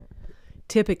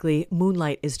Typically,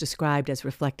 moonlight is described as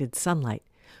reflected sunlight,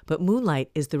 but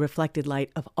moonlight is the reflected light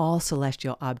of all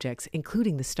celestial objects,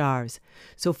 including the stars.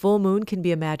 So full moon can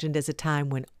be imagined as a time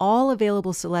when all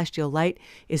available celestial light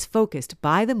is focused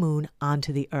by the moon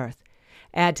onto the earth.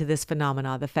 Add to this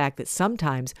phenomena the fact that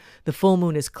sometimes the full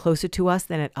moon is closer to us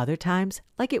than at other times,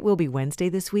 like it will be Wednesday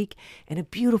this week, and a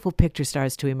beautiful picture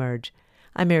starts to emerge.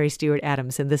 I'm Mary Stewart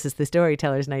Adams, and this is the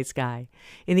Storyteller's Night Sky.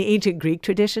 In the ancient Greek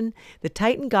tradition, the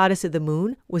Titan goddess of the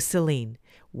moon was Selene.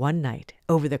 One night,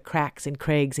 over the cracks and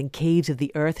crags and caves of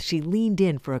the earth, she leaned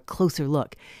in for a closer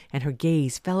look, and her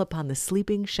gaze fell upon the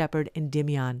sleeping shepherd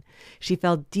Endymion. She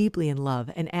fell deeply in love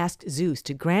and asked Zeus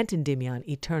to grant Endymion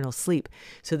eternal sleep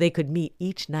so they could meet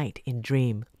each night in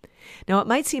dream. Now, it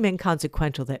might seem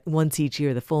inconsequential that once each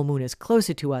year the full moon is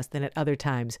closer to us than at other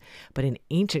times, but in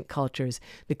ancient cultures,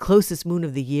 the closest moon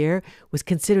of the year was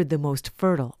considered the most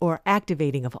fertile or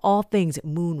activating of all things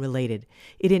moon-related.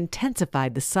 It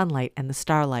intensified the sunlight and the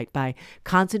starlight by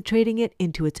concentrating it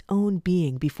into its own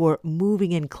being before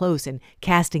moving in close and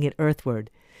casting it earthward.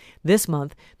 This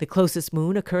month, the closest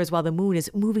moon occurs while the moon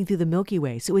is moving through the Milky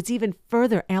Way, so it's even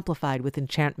further amplified with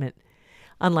enchantment.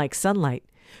 Unlike sunlight,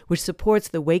 which supports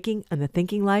the waking and the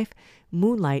thinking life,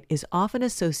 moonlight is often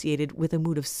associated with a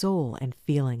mood of soul and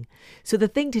feeling. So the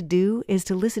thing to do is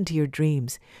to listen to your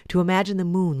dreams, to imagine the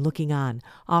moon looking on,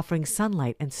 offering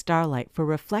sunlight and starlight for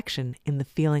reflection in the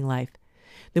feeling life.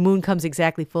 The moon comes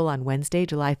exactly full on Wednesday,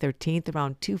 July 13th,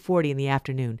 around 2:40 in the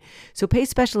afternoon. So pay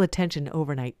special attention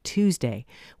overnight Tuesday,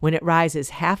 when it rises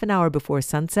half an hour before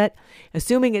sunset,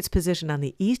 assuming its position on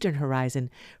the eastern horizon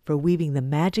for weaving the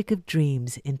magic of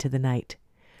dreams into the night.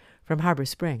 From Harbor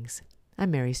Springs,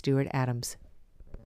 I'm Mary Stewart Adams.